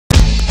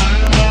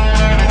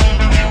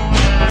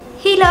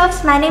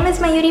loves, my name is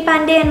Mayuri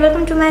Pandey and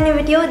welcome to my new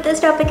video.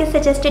 This topic is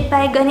suggested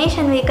by Ganesh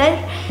Anvekar.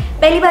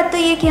 पहली बात तो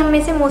ये कि हम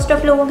में से मोस्ट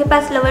ऑफ लोगों के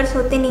पास लवर्स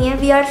होते नहीं हैं.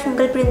 We are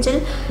single प्रिंजल.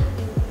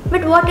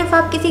 But what if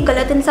आप किसी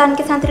गलत इंसान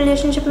के साथ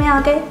रिलेशनशिप में आ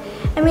गए?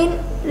 I mean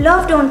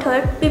love don't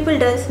hurt, people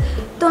does.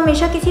 तो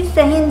हमेशा किसी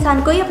सही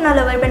इंसान को ही अपना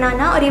लवर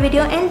बनाना और ये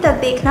वीडियो एंड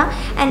तक देखना.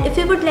 And if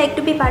you would like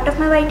to be part of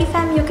my YT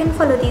fam, you can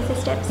follow these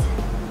steps.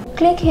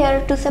 Click here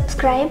to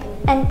subscribe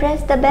and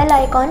press the bell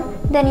icon,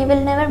 then you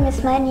will never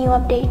miss my new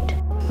update.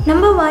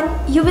 Number 1,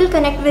 you will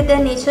connect with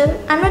their nature.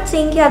 I'm not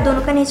saying कि आप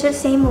दोनों का nature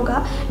same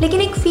होगा,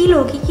 लेकिन एक feel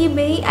होगी कि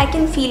भाई आई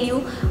कैन फील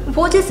यू.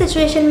 वो जिस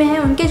सिचुएशन में है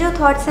उनके जो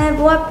थॉट्स हैं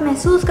वो आप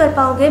महसूस कर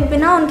पाओगे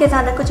बिना उनके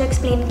ज़्यादा कुछ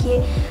एक्सप्लेन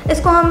किए.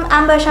 इसको हम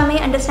आम भाषा में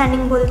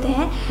अंडरस्टैंडिंग बोलते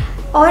हैं.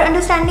 और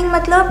अंडरस्टैंडिंग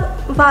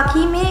मतलब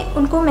वाकई में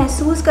उनको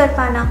महसूस कर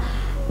पाना.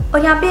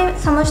 और यहाँ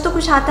पे समझ तो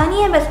कुछ आता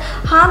नहीं है, बस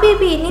हाँ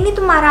बेबी नहीं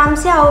तुम आराम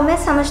से आओ,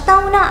 मैं समझता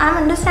हूँ ना, आई एम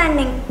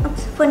अंडरस्टैंडिंग.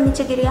 फोन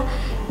नीचे गिर गया.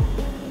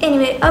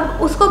 एनीवे, अब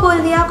उसको बोल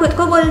दिया, खुद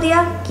को बोल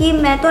दिया कि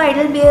मैं तो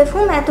आइडल बीएफ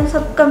हूँ, मैं तो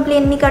सब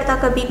कंप्लेन नहीं करता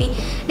कभी भी,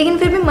 लेकिन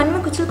फिर भी मन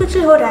में कुचल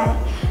कुचल हो रहा है.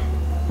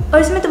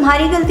 और इसमें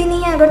तुम्हारी गलती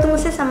नहीं है अगर तुम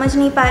उसे समझ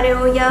नहीं पा रहे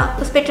हो या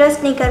उस पर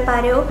ट्रस्ट नहीं कर पा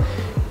रहे हो,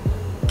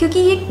 क्योंकि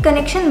ये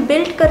कनेक्शन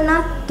बिल्ड करना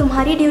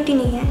तुम्हारी ड्यूटी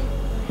नहीं है,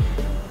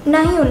 ना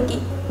ही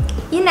उनकी.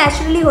 ये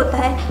नेचुरली होता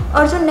है.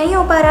 और जो नहीं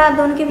हो पा रहा आप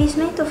दोनों के बीच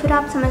में, तो फिर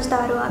आप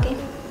समझदार हो आगे.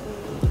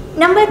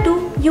 Number 2,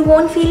 you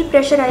won't feel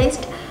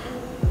pressurised.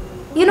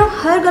 You know,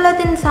 हर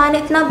गलत इंसान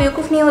इतना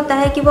बेवकूफ़ नहीं होता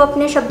है कि वो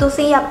अपने शब्दों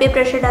से ही आप पे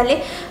प्रेशर डाले.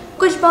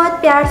 कुछ बहुत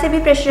प्यार से भी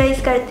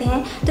प्रेशराइज़ करते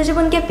हैं. तो जब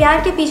उनके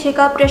प्यार के पीछे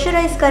का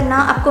प्रेशराइज़ करना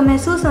आपको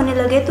महसूस होने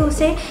लगे, तो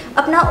उसे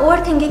अपना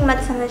ओवर थिंकिंग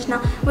मत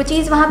समझना. वो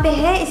चीज़ वहाँ पे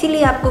है,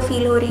 इसीलिए आपको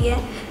फील हो रही है.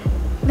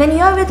 When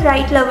you are with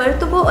right lover,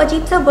 तो वो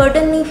अजीब सा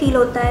बर्डन नहीं फील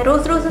होता है.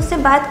 रोज़ रोज़ उससे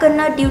बात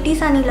करना ड्यूटी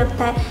सा नहीं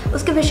लगता है.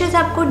 उसके विशेज़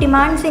आपको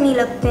डिमांड से नहीं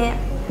लगते हैं.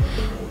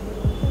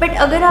 बट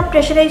अगर आप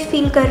प्रेशराइज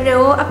फील कर रहे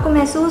हो, आपको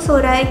महसूस हो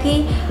रहा है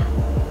कि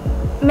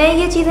मैं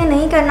ये चीज़ें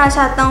नहीं करना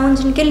चाहता हूँ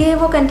जिनके लिए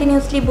वो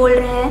कंटिन्यूसली बोल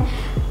रहे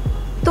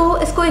हैं, तो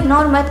इसको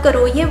इग्नोर मत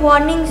करो. ये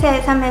वार्निंग से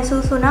ऐसा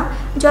महसूस होना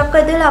जो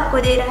आपका दिल आपको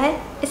दे रहा है,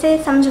 इसे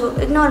समझो,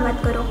 इग्नोर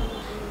मत करो.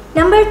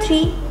 नंबर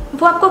 3,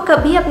 वो आपको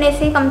कभी अपने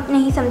से कम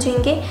नहीं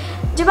समझेंगे.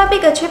 जब आप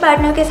एक अच्छे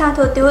पार्टनर के साथ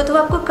होते हो तो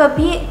आपको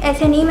कभी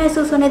ऐसे नहीं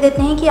महसूस होने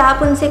देते हैं कि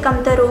आप उनसे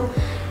कमतर हो.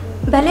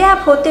 भले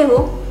आप होते हो,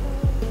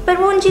 पर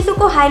वो उन चीज़ों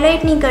को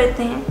हाईलाइट नहीं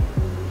करते हैं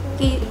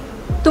कि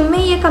तुम में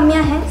ये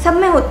कमियां हैं, सब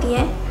में होती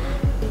हैं.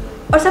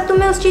 और सब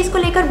तुम्हें उस चीज़ को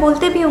लेकर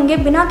बोलते भी होंगे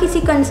बिना किसी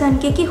कंसर्न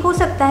के कि हो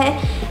सकता है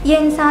ये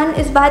इंसान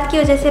इस बात की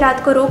वजह से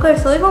रात को रो कर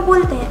सोए. वो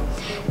बोलते हैं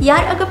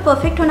यार अगर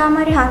परफेक्ट होना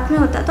हमारे हाथ में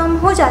होता तो हम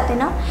हो जाते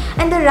ना.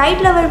 And the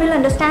right lover will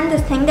understand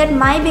this thing that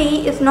my baby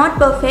is not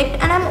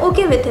perfect and I am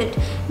okay with it.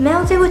 मैं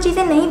उसे वो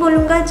चीज़ें नहीं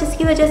बोलूँगा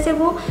जिसकी वजह से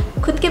वो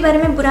खुद के बारे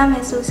में बुरा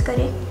महसूस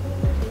करे.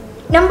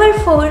 Number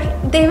 4,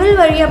 they will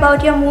worry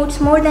about your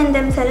moods more than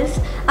themselves.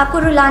 आपको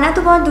रुलाना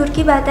तो बहुत दूर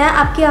की बात है,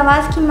 आपकी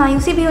आवाज़ की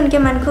मायूसी भी उनके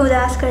मन को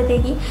उदास कर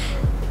देगी.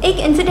 एक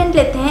इंसिडेंट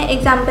लेते हैं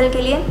एग्जाम्पल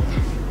के लिए.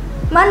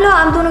 मान लो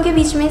आप दोनों के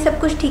बीच में सब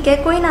कुछ ठीक है,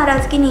 कोई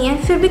नाराज़गी नहीं है,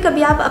 फिर भी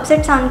कभी आप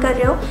अपसेट साउंड कर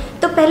रहे हो,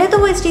 तो पहले तो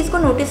वो इस चीज़ को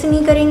नोटिस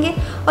नहीं करेंगे.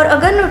 और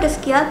अगर नोटिस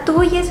किया तो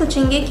वो ये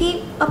सोचेंगे कि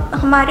अब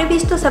हमारे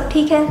बीच तो सब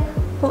ठीक है,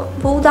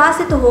 वो उदास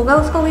है तो होगा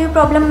उसको कोई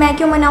प्रॉब्लम, मैं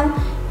क्यों मनाऊँ.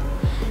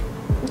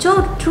 जो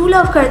ट्रू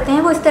लव करते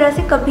हैं वो इस तरह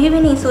से कभी भी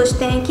नहीं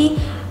सोचते हैं कि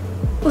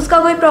उसका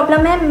कोई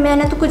प्रॉब्लम है,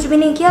 मैंने तो कुछ भी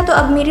नहीं किया, तो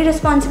अब मेरी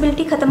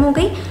रिस्पॉन्सिबिलिटी ख़त्म हो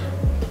गई,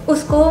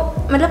 उसको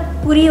मतलब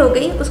पूरी हो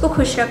गई उसको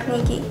खुश रखने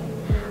की.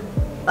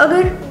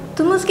 अगर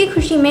तुम उसकी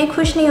खुशी में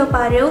खुश नहीं हो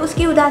पा रहे हो,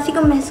 उसकी उदासी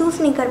को महसूस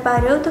नहीं कर पा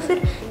रहे हो, तो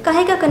फिर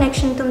काहे का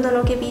कनेक्शन तुम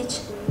दोनों के बीच.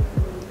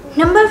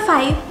 Number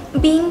 5,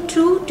 being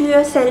true to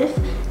your self.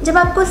 जब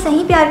आपको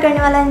सही प्यार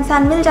करने वाला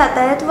इंसान मिल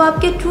जाता है तो वो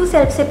आपके ट्रू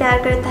सेल्फ से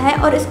प्यार करता है,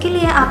 और इसके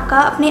लिए आपका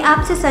अपने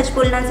आप से सच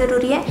बोलना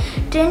ज़रूरी है.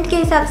 ट्रेंड के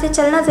हिसाब से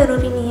चलना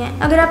ज़रूरी नहीं है.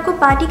 अगर आपको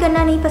पार्टी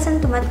करना नहीं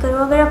पसंद तो मत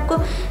करो. अगर आपको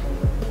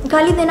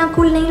गाली देना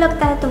कूल नहीं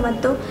लगता है तो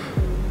मत दो.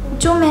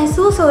 जो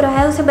महसूस हो रहा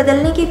है उसे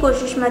बदलने की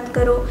कोशिश मत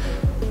करो.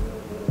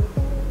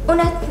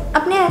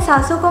 अपने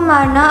एहसासों को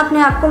मारना अपने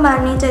आप को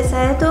मारने जैसा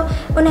है,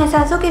 तो उन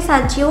एहसासों के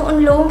साथ जियो, उन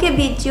लोगों के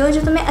बीच जियो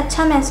जो तुम्हें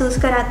अच्छा महसूस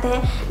कराते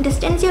हैं.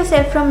 Distance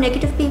yourself from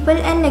negative people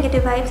and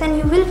negative vibes and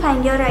you will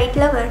find your right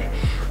lover.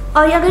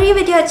 और अगर ये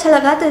वीडियो अच्छा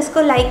लगा तो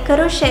इसको लाइक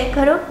करो, शेयर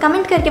करो,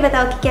 कमेंट करके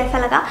बताओ कि कैसा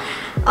लगा,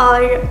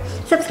 और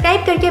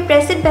सब्सक्राइब करके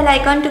press it bell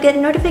icon to get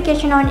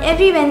notification on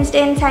every Wednesday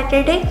and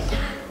Saturday.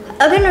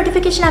 अगर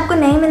नोटिफिकेशन आपको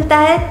नहीं मिलता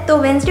है तो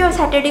वेडनेसडे और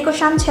सैटरडे को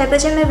शाम 6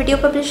 बजे मैं वीडियो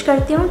पब्लिश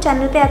करती हूँ.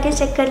 चैनल पे आके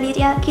चेक कर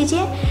लीजिए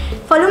कीजिए.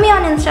 Follow me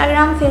on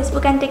Instagram,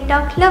 Facebook and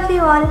TikTok. Love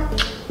you all.